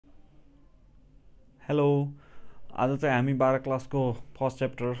Hello आज चाहिँ हामी 12 क्लासको फर्स्ट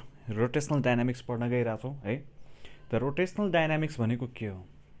च्याप्टर रोटेसनल डायनामिक्स पढ्न गइरहेछौँ है। त रोटेसनल डायनामिक्स भनेको के हो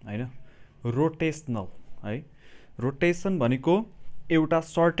हैन? रोटेसनल है, रोटेसन भनेको एउटा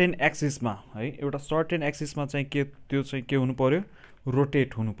सर्टेन एक्सिसमा है, एउटा सर्टेन एक्सिसमा चाहिँ के त्यो चाहिँ के हुनु पर्यो,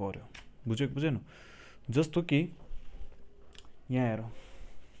 रोटेट हुनु पर्यो। बुझेको बुझेन? जस्तो कि यहाँ हेर,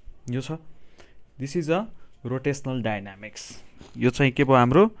 यो छ, this is a rotational dynamics. यो चाहिँ के भयो,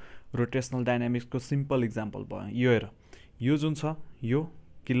 हाम्रो रोटेसनल डायनामिक्सको सिम्पल इक्जाम्पल भयो। यो हेर, यो जुन छ, यो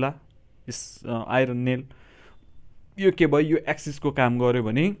किल्ला आइरन नेल, यो के भयो, यो एक्सिसको काम गर्यो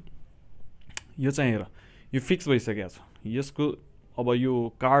भने यो चाहिँ हेर, यो फिक्स भइसकेको छ। यसको अब यो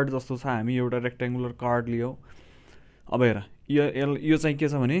कार्ड जस्तो छ, हामी एउटा रेक्ट्याङ्गुलर कार्ड लियौ। अब हेर, यो चाहिँ के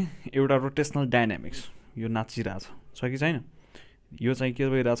छ भने एउटा रोटेसनल डायनामिक्स, यो नाचिरहेछ कि छैन? यो चाहिँ के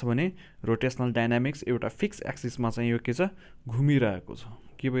भइरहेछ भने रोटेसनल डायनामिक्स एउटा फिक्स एक्सिसमा चाहिँ यो के छ, घुमिरहेको छ।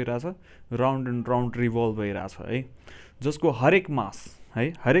 के भइरहेछ? राउन्ड एन्ड राउन्ड रिभल्भ भइरहेछ है, जसको हरेक मास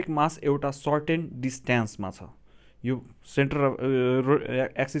है, हरेक मास एउटा सर्टेन डिस्टेन्समा छ। यो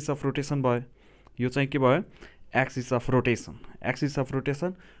सेन्टर एक्सिस अफ रोटेसन भयो, यो चाहिँ के भयो, axis of rotation, axis of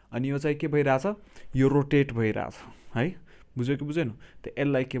rotation. अनि यो चाहिँ के भइरहेछ, यो रोटेट भइरहेछ है। बुझ्यो कि बुझेन? त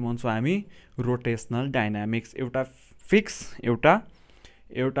यसलाई के भन्छौँ हामी, रोटेसनल डायनामिक्स। एउटा फिक्स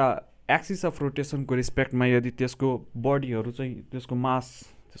एउटा एक्सिस अफ रोटेसनको रिस्पेक्टमा यदि त्यसको बडीहरू चाहिँ, त्यसको मास,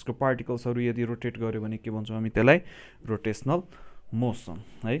 त्यसको पार्टिकल्सहरू यदि रोटेट गर्यो भने के भन्छौँ हामी, त्यसलाई रोटेसनल मोसन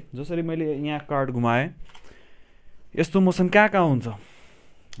है। जसरी मैले यहाँ कार्ड घुमाएँ, यस्तो मोसन कहाँ कहाँ हुन्छ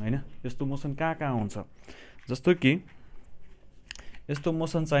हैन? यस्तो मोसन कहाँ कहाँ हुन्छ? जस्तो कि यस्तो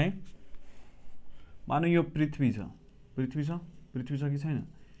मोसन चाहिँ मानौ यो पृथ्वी छ, पृथ्वी छ कि छैन?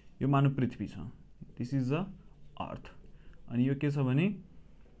 यो मानौ पृथ्वी छ, दिस इज द अर्थ। अनि यो के छ भने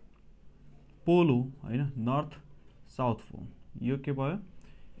पोल हो हैन, नर्थ साउथ पोल। यो के भयो,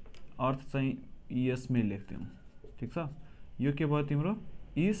 अर्थ चाहिँ यसमै लेख्दियौँ, ठिक छ? यो के भयो तिम्रो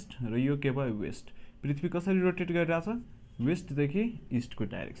इस्ट, र यो के भयो वेस्ट। पृथ्वी कसरी रोटेट गरिरहेछ? वेस्टदेखि इस्टको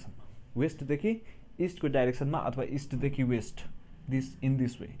डाइरेक्सनमा, वेस्टदेखि इस्टको डाइरेक्सनमा, अथवा इस्टदेखि West,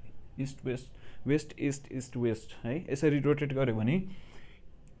 this way, east west, West east, east west है। यसरी रोटेट गर्यो भने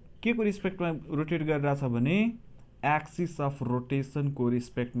के को रिस्पेक्टमा रोटेट गरिरहेछ भने एक्सिस अफ रोटेसनको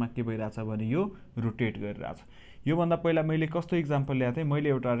रिस्पेक्टमा के भइरहेछ भने यो रोटेट गरिरहेछ। योभन्दा पहिला मैले कस्तो इक्जाम्पल ल्याएको थिएँ? मैले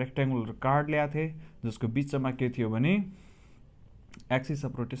एउटा रेक्ट्याङ्गुलर कार्ड ल्याएको थिएँ, जसको बिचमा के थियो भने एक्सिस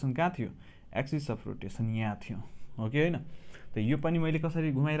अफ रोटेसन कहाँ थियो? एक्सिस अफ रोटेसन यहाँ थियो, हो कि होइन? त यो पनि मैले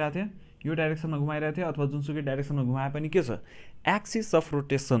कसरी घुमाइरहेको थिएँ? यो डाइरेक्सनमा घुमाइरहेको थिएँ, अथवा जुनसुकै डाइरेक्सनमा घुमाए पनि के छ, एक्सिस अफ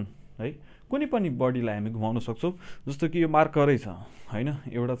रोटेसन है। कुनै पनि बडीलाई हामी घुमाउन सक्छौँ। जस्तो कि यो मार्करै छ हैन,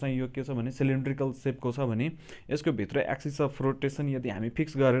 एउटा चाहिँ यो के छ भने सिलिन्ड्रिकल सेपको छ भने यसको भित्र एक्सिस अफ रोटेसन यदि हामी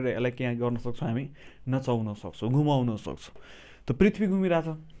फिक्स गरेर यसलाई के गर्न सक्छौँ, हामी नचाउन सक्छौँ, घुमाउन सक्छौँ। त पृथ्वी घुमिरहेछ,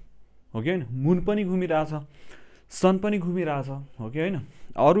 हो कि होइन? मुन पनि घुमिरहेछ, सन पनि घुमिरहेछ, हो कि होइन?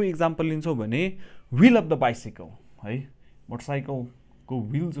 अरू इक्जाम्पल लिन्छौँ भने व्हील अफ द बाइसाइकल है, मोटरसाइकलको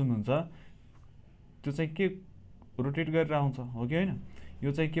व्हील जुन हुन्छ त्यो चाहिँ के रोटेट गरेर आउँछ, हो कि होइन?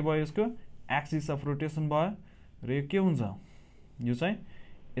 यो चाहिँ के भयो, यसको एक्सिस अफ रोटेसन भयो, र यो के हुन्छ, यो चाहिँ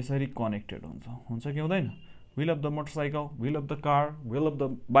यसरी कनेक्टेड हुन्छ कि हुँदैन? Wheel of the motorcycle, wheel of the car, wheel of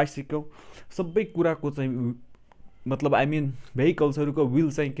the bicycle, सबै कुराको चाहिँ मतलब आई मिन भेहिकल्सहरूको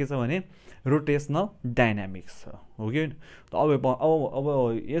व्हील चाहिँ के छ भने रोटेसनल डायनामिक्स छ, हो कि होइन? त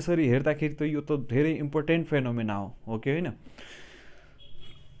अब यसरी हेर्दाखेरि त यो त धेरै इम्पोर्टेन्ट फेनोमेना हो कि होइन?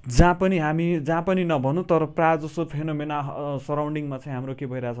 जहाँ पनि नभनौँ, तर प्रायः जसो फेनोमेना सराउन्डिङमा चाहिँ हाम्रो के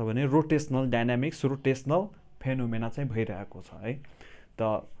भइरहेछ भने रोटेसनल डायनामिक्स, रोटेसनल फेनोमेना चाहिँ भइरहेको छ है।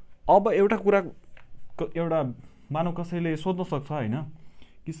 त अब एउटा कुरा, एउटा मानव कसैले सोध्न सक्छ होइन,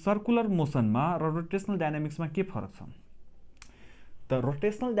 कि सर्कुलर मोसनमा र रोटेसनल डायनामिक्समा के फरक छ? त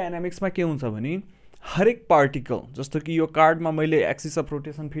रोटेसनल डायनामिक्समा के हुन्छ भने हरेक पार्टिकल, जस्तो कि यो कार्डमा मैले एक्सिस अफ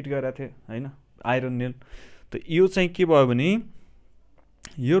रोटेसन फिट गरेको थिएँ होइन, आइरन नेल। त यो चाहिँ के भयो भने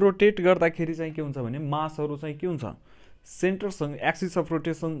यो रोटेट गर्दाखेरि चाहिँ के हुन्छ भने मासहरू चाहिँ के हुन्छ, सेन्टरसँग एक्सिस अफ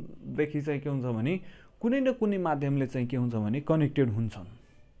रोटेसनदेखि चाहिँ के हुन्छ भने कुनै न कुनै माध्यमले चाहिँ के हुन्छ भने कनेक्टेड हुन्छन्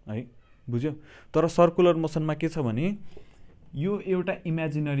है। बुझ्यो? तर सर्कुलर मोसनमा के छ भने यो एउटा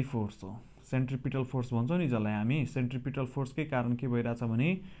इमेजिनरी फोर्स हो, सेन्ट्रिपिटल फोर्स भन्छौँ नि जसलाई हामी। सेन्ट्रिपिटल फोर्सकै कारण के भइरहेछ भने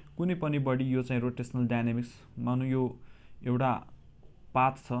कुनै पनि बडी, यो चाहिँ रोटेसनल डायनामिक्स, मानौ यो एउटा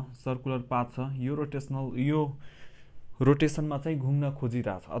पाथ छ, सर्कुलर पाथ छ, यो रोटेसनमा चाहिँ घुम्न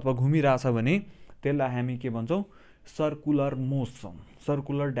खोजिरहेछ अथवा घुमिरहेछ भने त्यसलाई हामी के भन्छौँ, सर्कुलर मोसन,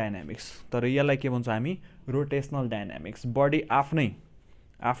 सर्कुलर डायनामिक्स। तर यसलाई के भन्छौँ हामी, रोटेसनल डायनामिक्स। बडी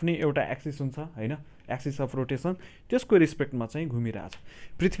आफ्नै एउटा एक्सिस हुन्छ हैन, एक्सिस अफ रोटेसन, त्यसको रिस्पेक्टमा चाहिँ घुमिरहेछ।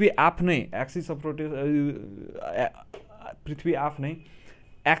 पृथ्वी आफ्नै एक्सिस अफ रोटेसन, पृथ्वी आफ्नै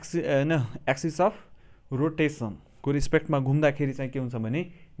एक्सिस अफ रोटेसनको रिस्पेक्टमा घुम्दाखेरि चाहिँ के हुन्छ भने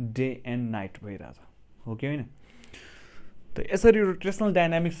डे एन्ड नाइट भइरहेछ, हो कि होइन? त यसरी रोटेसनल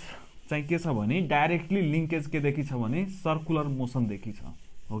डाइनामिक्स चाहिँ के छ भने डाइरेक्टली लिङ्केज केदेखि छ भने सर्कुलर मोसनदेखि छ,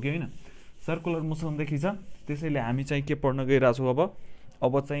 हो कि होइन? सर्कुलर मोसनदेखि छ। त्यसैले हामी चाहिँ के पढ्न गइरहेछौँ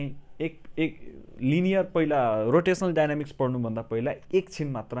अब चाहिँ एक लिनियर, पहिला रोटेसनल डाइनामिक्स पढ्नुभन्दा पहिला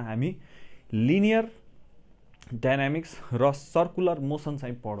एकछिन मात्र हामी लिनियर डाइनामिक्स र सर्कुलर मोसन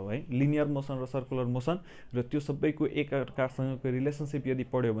चाहिँ पढौँ है। लिनियर मोसन र सर्कुलर मोसन र त्यो सबैको एकअर्कासँगको रिलेसनसिप यदि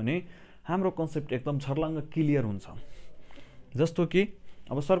पढ्यो भने हाम्रो कन्सेप्ट एकदम छर्लङ्ग क्लियर हुन्छ। जस्तो कि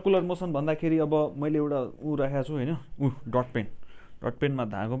अब सर्कुलर मोसन भन्दाखेरि अब मैले एउटा राखेको छु होइन, डट पेनमा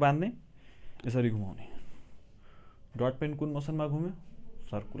धागो बाँध्ने, यसरी घुमाउने। डट पेन कुन मोसनमा घुम्यो?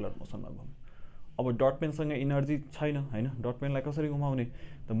 सर्कुलर मोसनमा घुम्यो। अब डट पेनसँग इनर्जी छैन होइन, डट पेनलाई कसरी घुमाउने?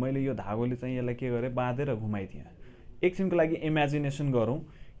 त मैले यो धागोले चाहिँ यसलाई के गरेँ, बाँधेर घुमाइदिएँ। एकछिनको लागि इमेजिनेसन गरौँ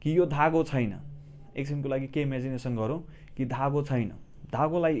कि यो धागो छैन, एकछिनको लागि के इमेजिनेसन गरौँ कि धागो छैन,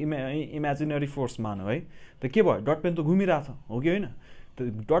 धागोलाई इमेजिनरी फोर्स मानौँ है। त के भयो? डट पेन त घुमिरहेछ, हो कि होइन? त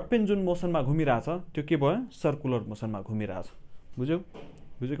डट पेन जुन मोसनमा घुमिरहेछ त्यो के भयो? सर्कुलर मोसनमा घुमिरहेछ। बुझ्यो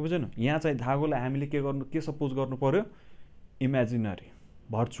कि बुझेन? यहाँ चाहिँ धागोलाई हामीले के सपोज गर्नु पर्यो? इमेजिनरी,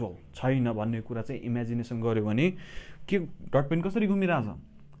 भर्चुअल छैन भन्ने कुरा चाहिँ इमेजिनेसन गर्यो भने के डट पेन कसरी घुमिरहेछ?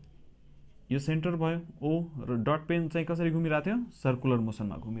 यो सेन्टर भयो ओ, र डट पेन चाहिँ कसरी घुमिरहेको थियो? सर्कुलर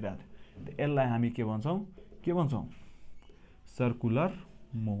मोसनमा घुमिरहेको थियो। यसलाई हामी के भन्छौँ? Circular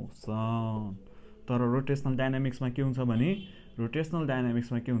motion. तर रोटेसनल डाइनामिक्समा के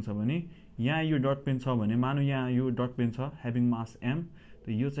हुन्छ भने यहाँ यो डट पेन छ भने, मानौँ यहाँ यो डट पेन छ ह्याभिङ मास एम, त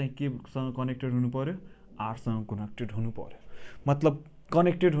यो चाहिँ केसँग कनेक्टेड हुनु पर्यो? आरसँग कनेक्टेड हुनु पर्यो। मतलब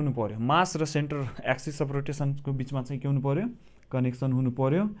कनेक्टेड हुनु पर्यो, मास र सेन्टर एक्सिस अफ रोटेसनको बिचमा चाहिँ के हुनु पर्यो? कनेक्सन हुनु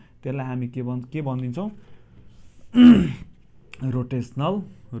पर्यो। त्यसलाई हामी के भनिदिन्छौँ?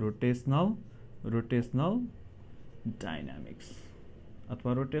 रोटेसनल डाइनामिक्स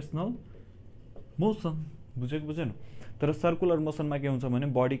अथवा रोटेसनल मोसन। बुझ्यो कि बुझेन? तर सर्कुलर मोसनमा के हुन्छ भने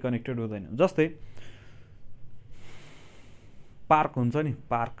बडी कनेक्टेड हुँदैन। जस्तै पार्क हुन्छ नि,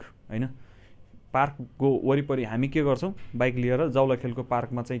 पार्क होइन, पार्कको वरिपरि हामी के गर्छौँ? बाइक लिएर जाउलाखेलको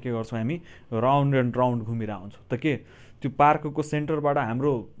पार्कमा चाहिँ के गर्छौँ हामी? राउन्ड एन्ड राउन्ड घुमिरहेको हुन्छौँ। त के त्यो पार्कको सेन्टरबाट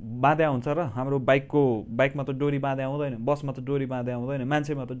हाम्रो बाँध्या हुन्छ र हाम्रो बाइकमा त डोरी बाँध्या हुँदैन, बसमा त डोरी बाँध्या हुँदैन,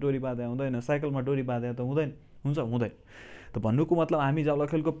 मान्छेमा त डोरी बाँध्या हुँदैन, साइकलमा डोरी बाँध्या त हुँदैन, हुँदैन। त भन्नुको मतलब हामी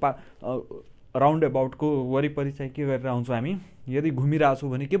जाउलाखेलको राउन्ड एबाउटको वरिपरि चाहिँ के गरेर आउँछौँ हामी? यदि घुमिरहेछौँ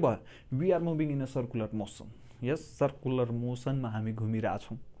भने के भयो? We are moving in a circular motion. Yes, circular मोसनमा हामी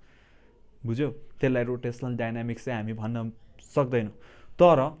घुमिरहेछौँ। बुझ्यो? त्यसलाई रोटेसनल डाइनामिक्स चाहिँ हामी भन्न सक्दैनौँ।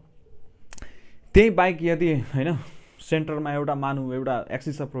 तर त्यही बाइक यदि होइन सेन्टरमा एउटा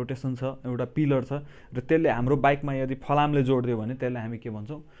एक्सिस अफ रोटेसन छ, एउटा पिलर छ, र त्यसले हाम्रो बाइकमा यदि फलामले जोडिदियो भने त्यसलाई हामी के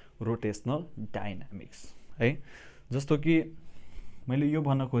भन्छौँ? रोटेसनल डाइनामिक्स है। जस्तो कि मैले यो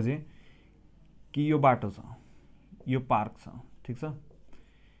भन्न खोजेँ कि यो बाटो छ, यो पार्क छ, ठिक छ,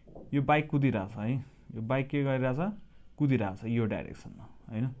 यो बाइक कुदिरहेछ है, यो बाइक के गरिरहेछ? कुदिरहेछ यो डाइरेक्सनमा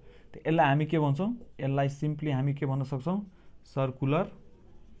होइन। त यसलाई हामी के भन्छौँ? यसलाई सिम्पली हामी के भन्न सक्छौँ? Circular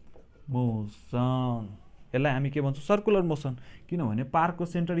motion. यसलाई हामी के भन्छौँ? Circular motion. किनभने पार्कको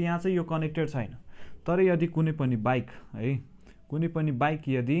सेन्टर यहाँ चाहिँ यो कनेक्टेड छैन। तर यदि कुनै पनि बाइक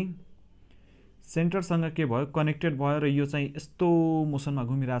यदि सेन्टरसँग के भयो? कनेक्टेड भयो र यो चाहिँ यस्तो मोसनमा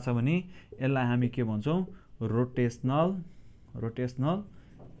घुमिरहेछ भने यसलाई हामी के भन्छौँ? Rotational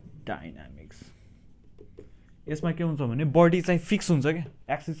dynamics. यसमा के हुन्छ भने बडी चाहिँ फिक्स हुन्छ क्या,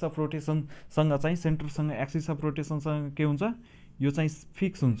 एक्सिस अफ रोटेसनसँग चाहिँ सेन्टरसँग एक्सिस अफ रोटेसनसँग के हुन्छ? यो चाहिँ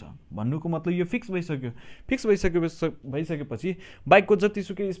फिक्स हुन्छ। भन्नुको मतलब यो फिक्स भइसकेपछि बाइकको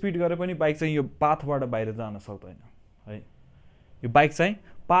जतिसुकै स्पिड गरे पनि बाइक चाहिँ यो पाथबाट बाहिर जान सक्दैन है। यो बाइक चाहिँ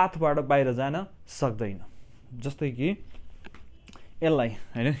पाथबाट बाहिर जान सक्दैन। जस्तै कि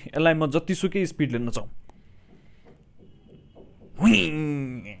यसलाई म जतिसुकै स्पिडले नचाउँ,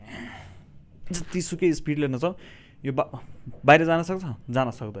 जतिसुकै स्पिडले नचाउँ, यो बाहिर जान सक्छ?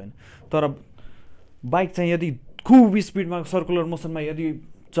 जान सक्दैन। तर बाइक चाहिँ यदि खुब स्पिडमा सर्कुलर मोसनमा यदि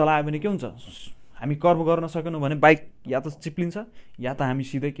चलायो भने के हुन्छ? हामी कर्भ गर्न सकेनौँ भने बाइक या त चिप्लिन्छ या त हामी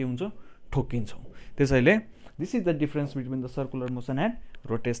सिधै के हुन्छ? ठोक्किन्छौँ। त्यसैले this is the difference between the circular motion and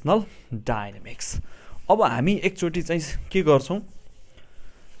rotational dynamics. अब हामी एकचोटि चाहिँ के गर्छौँ?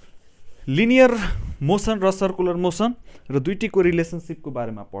 लिनियर मोसन र सर्कुलर मोसन र दुईटीको रिलेसनसिपको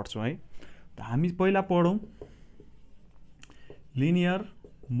बारेमा पढ्छौँ है। त हामी पहिला पढौँ लिनियर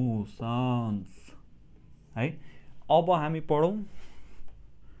मोसन्स है। अब हामी पढौँ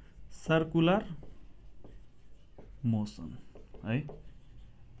सर्कुलर मोसन है।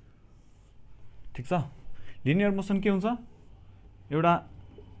 ठिक छ? लिनियर मोसन के हुन्छ? एउटा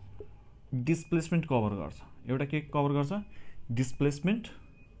डिस्प्लेसमेन्ट कभर गर्छ, एउटा के कभर गर्छ, डिस्प्लेसमेन्ट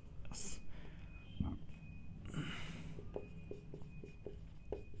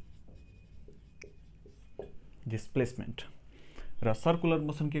र सर्कुलर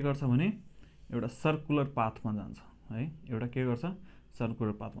मोसन के गर्छ भने एउटा सर्कुलर पाथमा जान्छ है, एउटा के गर्छ,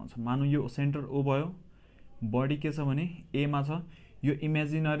 सर्कुलर पाथमा जान्छ। मानौँ यो सेन्टर ओ भयो, बडी के छ भने ए मा छ, यो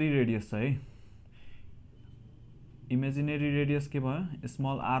इमेजिनरी रेडियस छ है, इमेजिनरी रेडियस के भयो,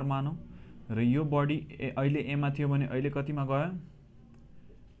 स्मल आर मानौँ, र यो बडी अहिले ए मा थियो भने अहिले कतिमा गयो,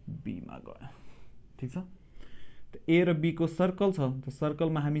 बी मा गयो, ठीक छ। ए र बी को सर्कल छ, त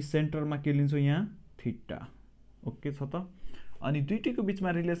सर्कलमा हामी सेन्टरमा के लिन्छौँ, यहाँ थीटा, ओके छ त। अनि दुईटैको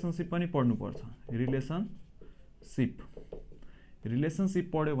बिचमा रिलेसनशिप पनि पढ्नु पर्छ, रिलेसनशिप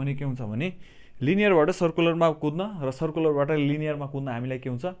पढ्यो भने के हुन्छ भने लिनियरबाट सर्कुलरमा कुद्न र सर्कुलरबाट लिनियरमा कुद्न हामीलाई के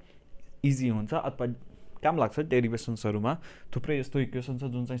हुन्छ, इजी हुन्छ, अथवा काम लाग्छ डेरिभेसन्सहरुमा। थुप्रै यस्तो इक्वेसन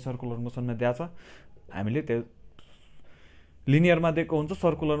छ जुन चाहिँ सर्कुलर मोसनमा दिएको छ, हामीले त्यो लिनियरमा दिएको हुन्छ,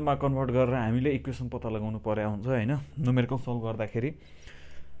 सर्कुलरमा कन्भर्ट गरेर हामीले इक्वेसन पत्ता लगाउनु पर्या हुन्छ हैन, न्युमेरिकल सल्भ गर्दाखेरि।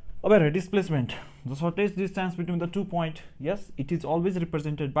 अब हेर displacement, the shortest distance between the 2 point, yes it is always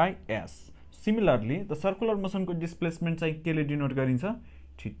represented by S. Similarly the circular motion को डिस्प्लेसमेन्ट चाहिँ केले डिनोट गरिन्छ,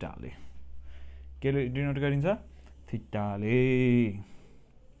 थीटाले। केले डिनोट गरिन्छ, थीटाले।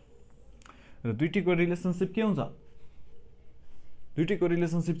 र दुईटैको रिलेसनशिप के हुन्छ, दुईटैको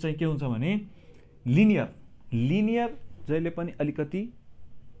रिलेसनशिप चाहिँ के हुन्छ भने लिनियर जहिले पनि अलिकति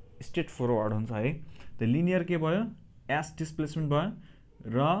स्ट्रेट फरवर्ड हुन्छ है। त लिनियर के भयो, एस डिस्प्लेसमेन्ट भयो,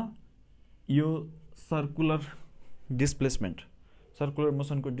 र यो circular displacement, circular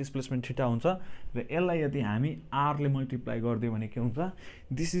मोसनको displacement theta हुन्छ, र यसलाई यदि हामी आर ले मल्टिप्लाई गरिदियो भने के हुन्छ,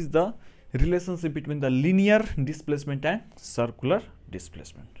 this is the relationship between the linear displacement and circular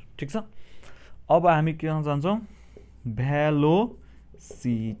displacement, ठीक छ। अब हामी के जान्छौँ,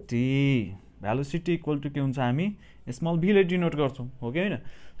 भ्यालोसिटी इक्वल टु के हुन्छ, हामी स्मल भी ले डिनोट गर्छौँ, हो कि हैन।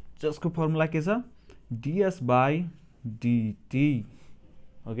 जसको फर्मुला के छ, ds बाई dt,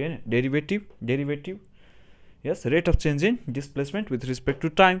 हो कि हैन, derivative yes rate of change in displacement with respect to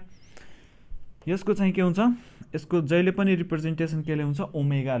time. यसको चाहिँ के हुन्छ, यसको जहिले पनि रिप्रेजेन्टेसन केले हुन्छ,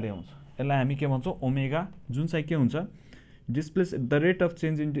 ओमेगाले हुन्छ। यसलाई हामी के भन्छौँ, ओमेगा, जुन चाहिँ के हुन्छ, the rate of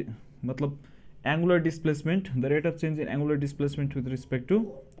change in मतलब angular displacement, the rate of change in angular displacement with respect to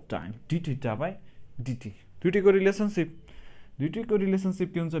time, D theta by dt। दुईटैको relationship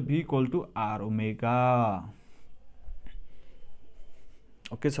के हुन्छ, v equal to are omega,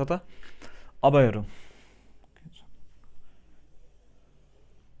 okay छ त। अब हेरौँ,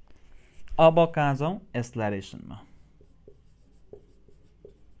 अब कहाँ जाउँ, एक्सलरेसनमा।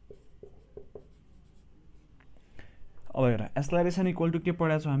 अब हेर, एक्सलरेसन इक्वल टु के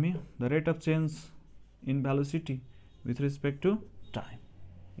पढाएको छौँ हामी, the rate of change in velocity with respect to time,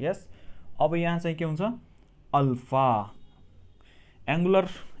 यस। अब यहाँ चाहिँ के हुन्छ, alpha, angular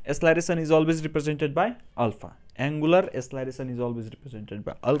acceleration is always represented by alpha, angular acceleration is always represented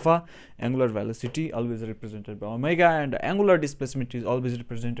by alpha, angular velocity always represented by omega, and angular displacement is always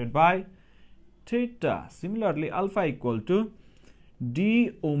represented by theta. Similarly, alpha equal to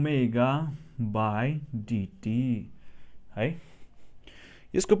d omega by dt है।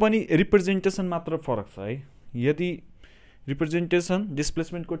 यसको पनि representation मात्र फरक छ है। यदि representation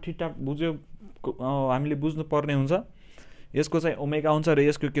डिस्प्लेसमेन्टको theta बुझ्यो हामीले बुझ्नु पर्ने हुन्छ, यसको चाहिँ ओमेगा हुन्छ र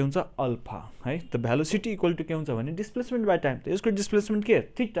यसको के हुन्छ, अल्फा है। त भेलोसिटी इक्वल टु के हुन्छ भने डिस्प्लेसमेन्ट बाई टाइम, त यसको डिस्प्लेसमेन्ट के,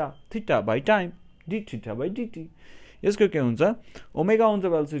 theta by time, D theta by dt। यसको के हुन्छ, ओमेगा हुन्छ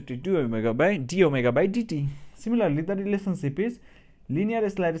velocity D omega by dt। Similarly the relationship is linear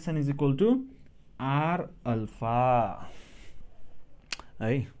acceleration is equal to R alpha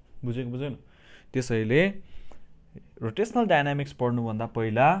है, बुझेन। त्यसैले रोटेशनल डायनामिक्स पढ्नुभन्दा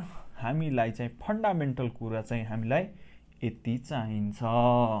पहिला हामीलाई चाहिँ फन्डामेन्टल कुरा चाहिँ हामीलाई यति चाहिन्छ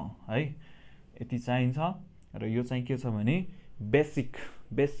है, यति चाहिन्छ। र यो चाहिँ के छ भने basic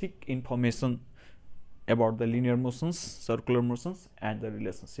information about the linear motions, circular motions and the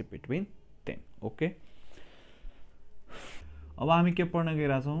relationship between them, okay. अब हामी के पढ्न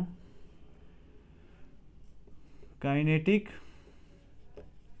गइरहेका छौँ, kinetic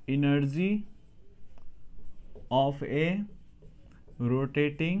energy of a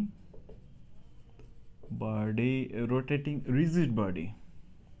rotating rigid body.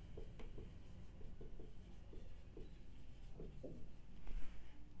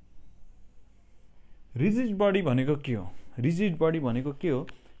 Rigid body भनेको के हो, रिजिड बडी भनेको के हो,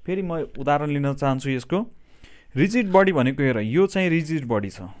 फेरि म उदाहरण लिन चाहन्छु यसको। रिजिड बडी भनेको हेर, यो चाहिँ रिजिड बडी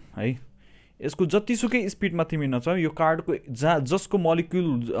छ है, यसको जतिसुकै स्पिडमा तिमी नचौ, यो कार्डको जसको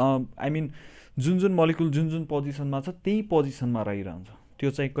मलिक्युल जुन मलिक्युल जुन पोजिसनमा छ त्यही पोजिसनमा रहिरहन्छ,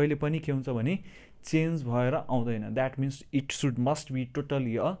 त्यो चाहिँ कहिले पनि के हुन्छ भने चेन्ज भएर आउँदैन that means it should must be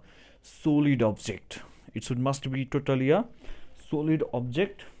totally a solid object it should must be totally a solid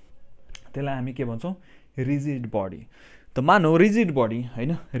object त्यसलाई हामी के भन्छौँ रिजिड बडी त मानौ रिजिड बडी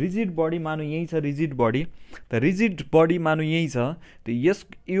हैन रिजिड बडी मानौ यही छ रिजिड बडी त रिजिड बडी मानौ यही छ त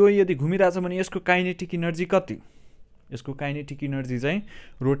यो यदि घुमिरहेछ भने यसको काइनेटिक इनर्जी कति यसको काइनेटिक इनर्जी चाहिँ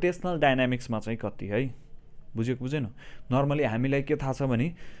रोटेशनल डायनामिक्समा चाहिँ कति है बुझेन नर्मली हामीलाई के थाहा छ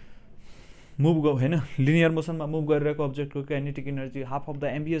भने मुभ हैन लिनियर मोसनमा मुभ गरिरहेको अब्जेक्टको kinetic energy half of the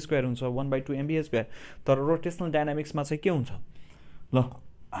MB square हुन्छ 1/2 एमबी स्क्वायर तर रोटेशनल डायनामिक्समा चाहिँ के हुन्छ ल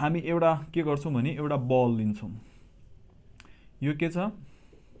हामी एउटा के गर्छौं भने एउटा बल लिन्छौं यो के छ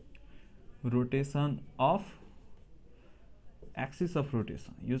rotation of axis of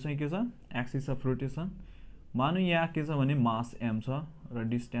rotation यो चाहिँ के छ एक्सिस अफ रोटेसन मानौ यहाँ के छ भने मास m छ र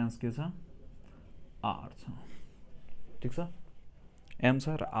डिस्टेन्स के छ r छ ठीक छ m छ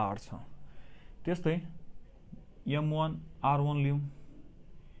र r छ त्यस्तै m1 r1 लियौं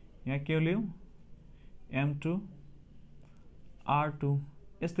यहाँ के लियौं m2 r2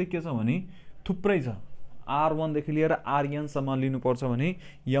 यस्तै के छ भने थुप्रै छ r1 देखि लिएर rn सम्म लिनु पर्छ भने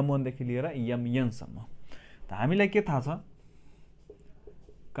m1 देखि लिएर mn सम्म त हामीलाई के थाहा छ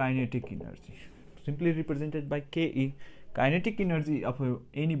kinetic energy simply represented by ke kinetic energy of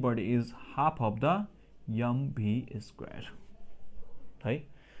any body is half of the mv square है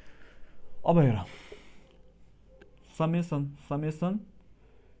अब हेर समेसन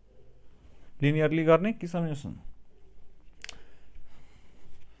लिनियरली गर्ने कि समेसन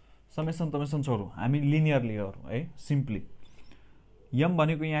छोडौं हामी लिनियरली गरौँ है सिम्पली m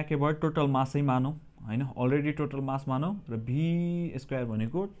भनेको यहाँ के भयो टोटल मासै मानौ हैन अलरेडी टोटल मास मानौ र v स्क्वायर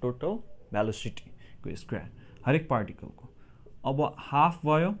भनेको टोटल भेलोसिटी को स्क्वायर हरेक पार्टिकलको अब हाफ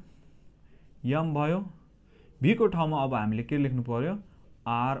भयो m भयो v को ठाउँमा अब हामीले के लेख्नु पर्यो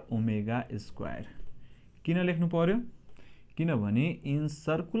r ओमेगा स्क्वायर किन लेख्नु पर्यो किनभने in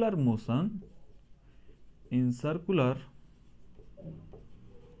circular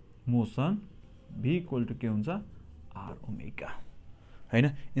motion v equal to के हुन्छ r ओमेगा हैन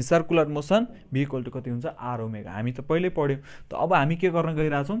in circular motion v equal to कति हुन्छ r ओमेगा हामी त पहिले पढ्यौ त अब हामी के गर्न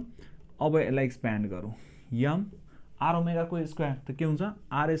गइरा छौं अब यसलाई एक्सप्यान्ड गरौँ m r ओमेगा को स्क्वायर त के हुन्छ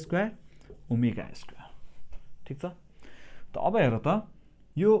r स्क्वायर ओमेगा स्क्वायर ठीक छ त अब हेर त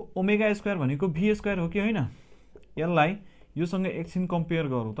यो ओमेगा स्क्वायर भनेको v स्क्वायर हो कि हैन यसलाई यो सँग एकछिन कम्पेयर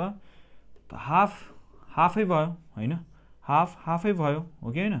गरौँ त हाफै भयो हैन हाफै भयो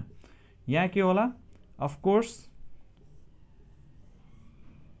हो कि हैन यहाँ के होला अफ कोर्स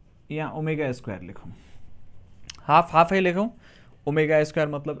यहाँ ओमेगा स्क्वायर लेखौं हाफै लेखौं ओमेगा स्क्वायर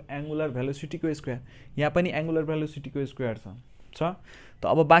मतलब एंगुलर भेलोसिटी को स्क्वायर यहाँ पनि एंगुलर भेलोसिटी को स्क्वायर छ त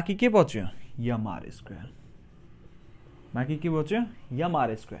अब बाँकी के बच्यो mr स्क्वायर बाँकी के बच्यो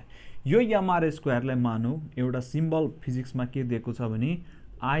mr स्क्वायर यो mr स्क्वायर लाई मानौ एउटा सिम्बल फिजिक्समा के दिएको छ भने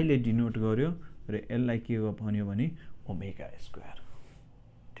i ले डिनोट गर्यो र यसलाई के भन्यो भने ओमेगा स्क्वायर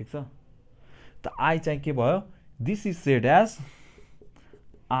ठीक छ त i चाहिँ के भयो this is shed as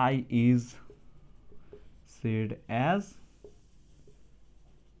i is said as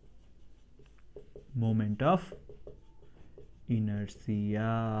moment of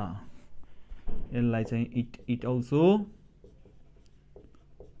inertia यसलाई चाहिँ it also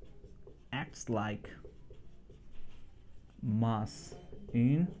acts like mass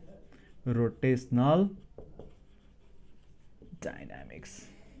in rotational dynamics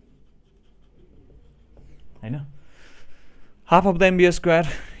हैन half of the MB square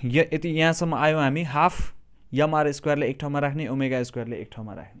यति यहाँसम्म आयो हामी हाफ mr स्क्वायरले एक ठाउँमा राख्ने ओमेगा स्क्वायरले एक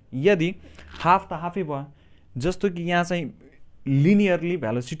ठाउँमा राख्ने यदि हाफ त हाफै भयो जस्तो कि यहाँ चाहिँ लिनियरली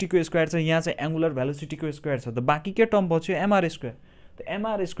भेलोसिटीको स्क्वायर छ यहाँ चाहिँ एंगुलर भेलोसिटीको स्क्वायर छ त बाँकी के टर्म बच्यो mr स्क्वायर त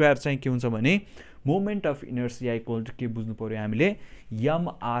mr स्क्वायर चाहिँ के हुन्छ भने moment of inertia equal to के बुझ्नु पर्यो हामीले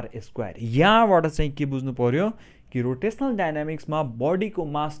mr स्क्वायर यहाँबाट चाहिँ के बुझ्नु पर्यो कि रोटेशनल डायनामिक्समा बडीको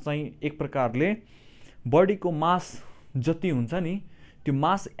मास चाहिँ एक प्रकारले बडीको मास जति हुन्छ नि त्यो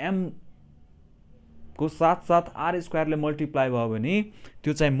मास m को साथ r स्क्वायरले मल्टिप्लाई भयो भने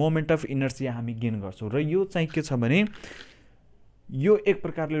त्यो चाहिँ मोमेन्ट अफ इनर्शिया हामी गेन गर्छौं र यो चाहिँ के छ भने यो एक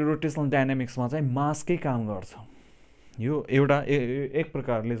प्रकारले रोटेशनल डायनामिक्समा चाहिँ मासकै काम गर्छ यो एउटा एक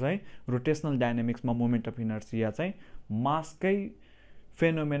प्रकारले चाहिँ रोटेशनल डायनामिक्समा मोमेन्ट अफ इनर्शिया चाहिँ मासकै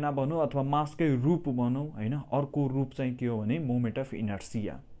फेनोमेना भनौं अथवा मासकै रूप भनौं हैन अर्को रूप चाहिँ के हो भने मोमेन्ट अफ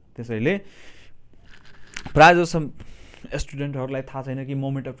इनर्शिया त्यसैले प्रायजसो स्टुडेन्टहरुलाई थाहा छैन कि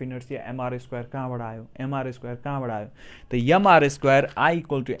moment of inertia mr square कहाँबाट आयो mr स्क्वायर कहाँबाट आयो त mr square i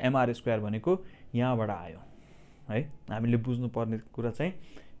equal to mr square भनेको यहाँबाट आयो है हामीले बुझ्नु पर्ने कुरा चाहिँ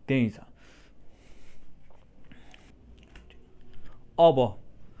त्यही छ अब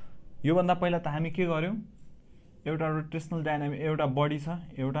योभन्दा पहिला त हामी के गर्यौं एउटा रोटेशनल डायनामिक एउटा बडी छ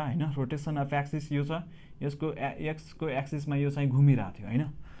एउटा हैन रोटेसन अफ एक्सिस यो छ यसको एक्स को एक्सिसमा यो चाहिँ घुमिरहेको थियो हैन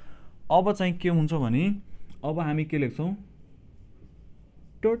अब चाहिँ के हुन्छ भने अब हामी के लेख्छौं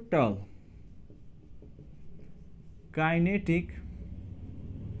total kinetic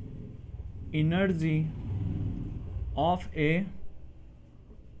energy of a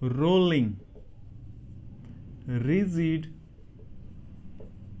rolling rigid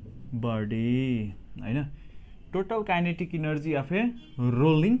body हैन total kinetic energy of A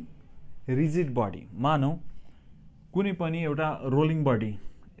rolling rigid body मानौ कुनै पनि एउटा रोलिङ बडी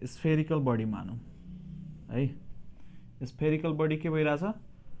स्फेरिकल बडी मानौ है स्फेरिकल बडी के भइराछ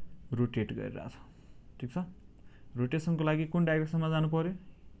रोटेट गरिराछ ठीक छ रोटेसनको लागि कुन डाइरेक्सनमा जानु पर्यो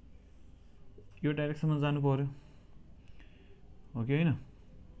यो डाइरेक्सनमा जानु पर्यो ओके हैन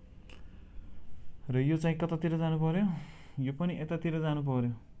र यो चाहिँ कतातिर जानु पर्यो यो पनि यतातिर जानु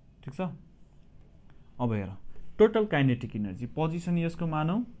पर्यो ठीक छ अब हेर टोटल काइनेटिक एनर्जी पोजिसन यसको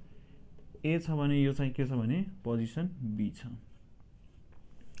मानौ ए छ भने यो चाहिँ के छ भने पोजिसन बी छ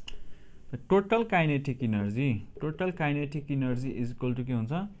total kinetic energy is equal to के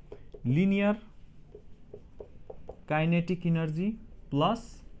हुन्छ linear kinetic energy plus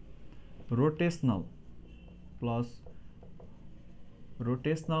rotational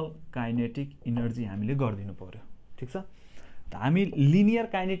kinetic energy हामीले गर्दिनु पर्यो ठीक छ त हामी लिनियर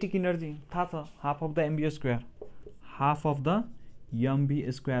काइनेटिक एनर्जी थाहा छ half of the MB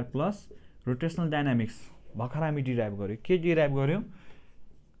square plus rotational dynamics भर्खर हामी डिराइभ गर्यो के डिराइभ गर्यो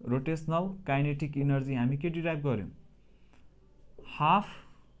रोटेशनल काइनेटिक एनर्जी हामी के डिराइभ गर्यो हाफ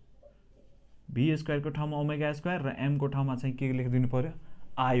भी स्क्वायर को ठाउँमा ओमेगा स्क्वायर र एम को ठाउँमा चाहिँ के लेखिदिनु पर्यो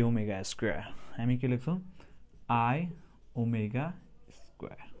आई ओमेगा स्क्वायर हामी के लेख्छौं आई ओमेगा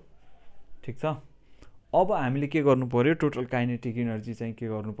स्क्वायर ठीक छ अब हामीले के गर्नु पर्यो टोटल काइनेटिक एनर्जी चाहिँ के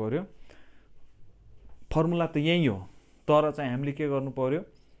गर्नु पर्यो फर्मुला त यही हो तर चाहिँ हामीले के गर्नु पर्यो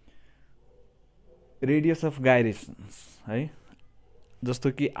रेडियस अफ गाइरेशन्स है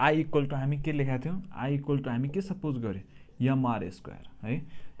जस्तो कि आई इक्वल टु हामी के लेखेका थियौं आई इक्वल टु हामी के सपोज गर्यो एम आर स्क्वायर है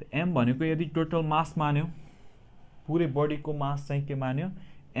त एम भनेको यदि टोटल मास मान्यो पुरै बडीको मास चाहिँ के मान्यो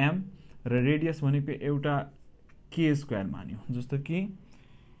एम र रेडियस भनेको एउटा के स्क्वायर मान्यो जस्तो कि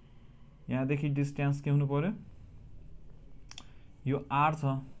यहाँदेखि डिस्टेन्स के हुनु पर्यो यो आर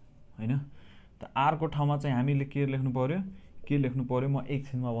छ हैन त आर को ठाउँमा चाहिँ हामीले के लेख्नु पर्यो म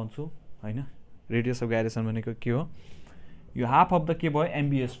एकछिनमा भन्छु हैन रेडियस अफ गाइरेसन भनेको के हो यो हाफ अफ द के भयो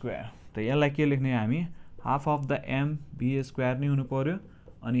एमबी स्क्वायर त यसलाई के लेख्ने हामी half of the MB square नै हुनु पर्यो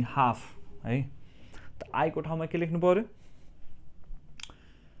अनि हाफ है त आई को ठाउँमा के लेख्नु पर्यो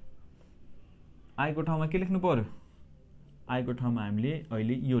आई को ठाउँमा हामीले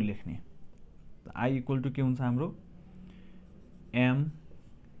अहिले यो लेख्ने त आई इक्वल टु के हुन्छ हाम्रो एम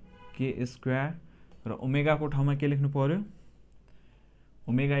के स्क्वायर र ओमेगा को ठाउँमा के लेख्नु पर्यो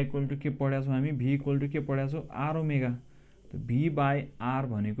ओमेगा इक्वल टु के पढ्या छौं हामी भी इक्वल टु के पढ्या छौं आर ओमेगा त भी बाइ आर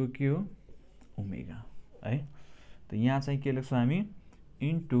भनेको के हो ओमेगा है त यहाँ चाहिँ के लेख्छौं हामी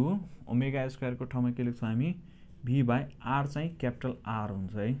इन्टु ओमेगा स्क्वायर को ठाउँमा के लेख्छौं हामी भी बाइ आर चाहिँ क्यापिटल आर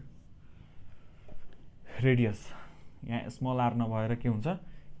हुन्छ है रेडियस यहाँ स्मल आर नभएर के हुन्छ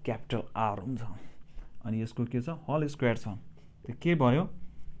क्यापिटल आर हुन्छ अनि यसको के छ होल स्क्वायर छ त के भयो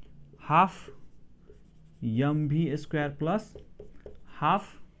half am V square plus half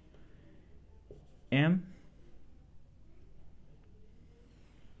am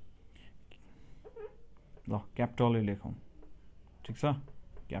ल क्यापिटल लेखौं ठीक छ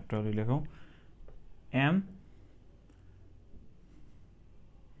क्यापिटल लेखौं एम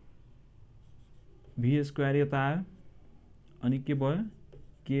भी स्क्वायर यता आयो अनि के भयो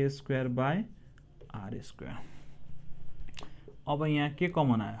के स्क्वायर बाइ आर स्क्वायर अब यहाँ के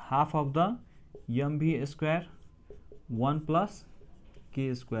कमन आयो half of the am V square 1 plus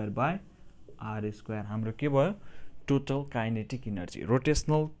के स्क्वायर बाइ आर स्क्वायर हाम्रो के भयो total kinetic energy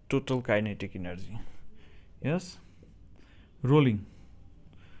rotational total kinetic energy yes rolling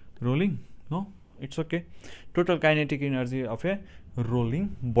no it's okay total kinetic energy of A rolling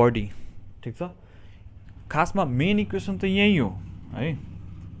body ठीक छ खासमा main equation त यही हो है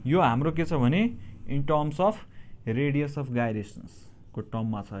यो हाम्रो के छ भने in terms of radius of गाइरेशन्स को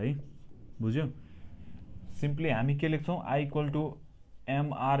टर्ममा छ है बुझ्यो सिम्पली हामी के लेख्छौं I equal to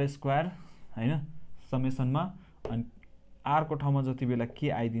MR square हैन समेसनमा अनि आर को ठाउँमा जति बेला के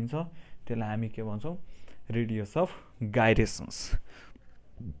आइदिन्छ त्यसलाई हामी के भन्छौं radius of गाइरेशन्स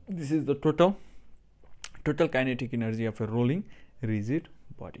this is the total kinetic energy of A rolling rigid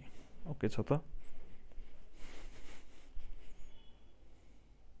body okay छ त